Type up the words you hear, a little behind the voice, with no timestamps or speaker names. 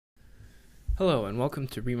Hello and welcome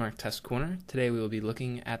to Remark Test Corner. Today we will be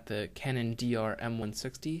looking at the Canon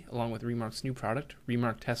DR-M160 along with Remark's new product,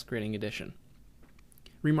 Remark Test Grading Edition.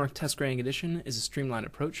 Remark Test Grading Edition is a streamlined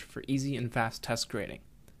approach for easy and fast test grading.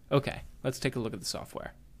 Okay, let's take a look at the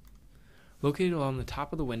software. Located along the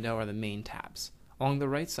top of the window are the main tabs. Along the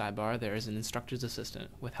right sidebar there is an instructor's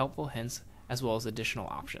assistant with helpful hints as well as additional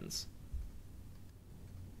options.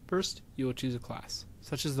 First, you will choose a class,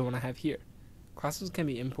 such as the one I have here. Classes can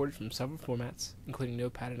be imported from several formats, including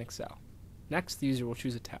Notepad and Excel. Next, the user will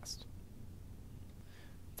choose a test.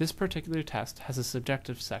 This particular test has a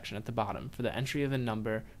subjective section at the bottom for the entry of a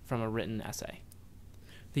number from a written essay.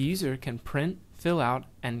 The user can print, fill out,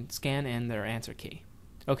 and scan in their answer key.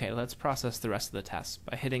 Okay, let's process the rest of the test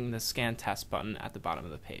by hitting the Scan Test button at the bottom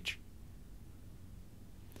of the page.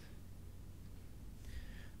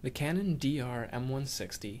 The Canon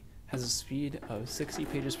DR-M160 has a speed of 60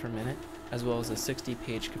 pages per minute as well as a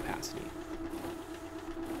 60-page capacity.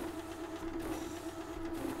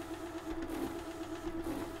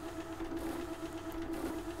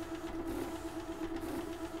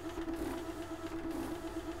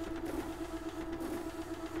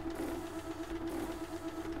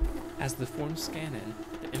 As the forms scan in,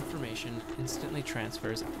 the information instantly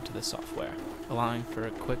transfers into the software, allowing for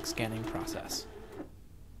a quick scanning process.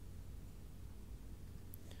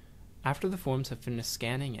 After the forms have finished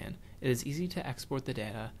scanning in, it is easy to export the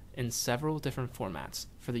data in several different formats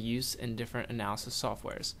for the use in different analysis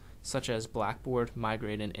softwares, such as Blackboard,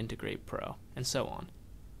 Migrate, and Integrate Pro, and so on.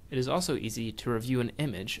 It is also easy to review an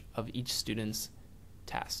image of each student's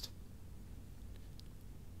test.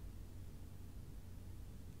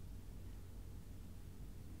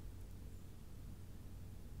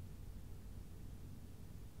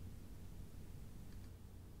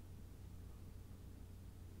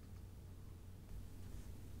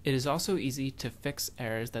 It is also easy to fix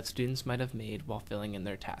errors that students might have made while filling in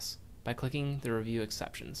their tests by clicking the Review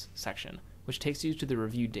Exceptions section, which takes you to the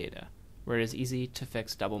review data, where it is easy to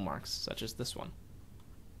fix double marks, such as this one.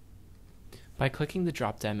 By clicking the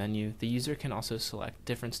drop-down menu, the user can also select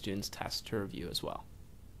different students' tests to review as well.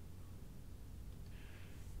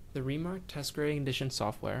 The Remark Test Grading Edition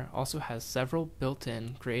software also has several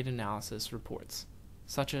built-in grade analysis reports,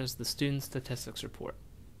 such as the Student Statistics Report.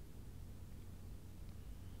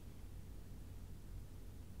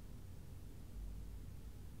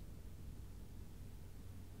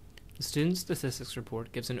 The Student Statistics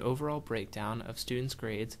Report gives an overall breakdown of students'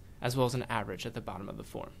 grades as well as an average at the bottom of the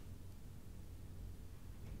form.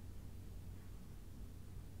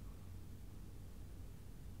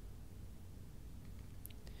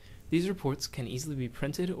 These reports can easily be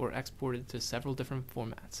printed or exported to several different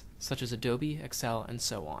formats, such as Adobe, Excel, and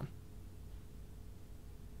so on.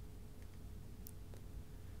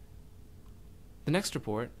 The next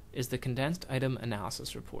report is the Condensed Item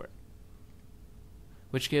Analysis Report,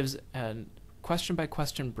 which gives a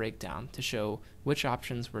question-by-question breakdown to show which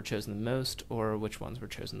options were chosen the most or which ones were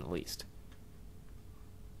chosen the least.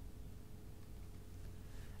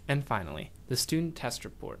 And finally, the Student Test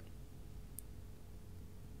Report.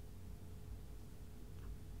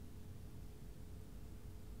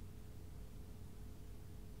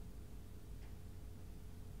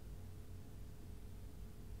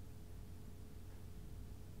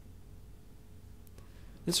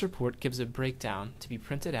 This report gives a breakdown to be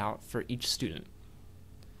printed out for each student.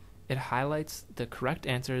 It highlights the correct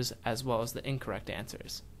answers as well as the incorrect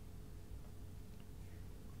answers.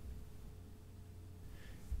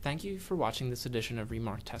 Thank you for watching this edition of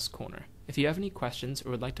Remark Test Corner. If you have any questions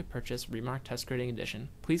or would like to purchase Remark Test Grading Edition,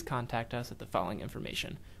 please contact us at the following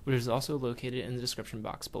information, which is also located in the description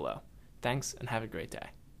box below. Thanks and have a great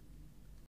day.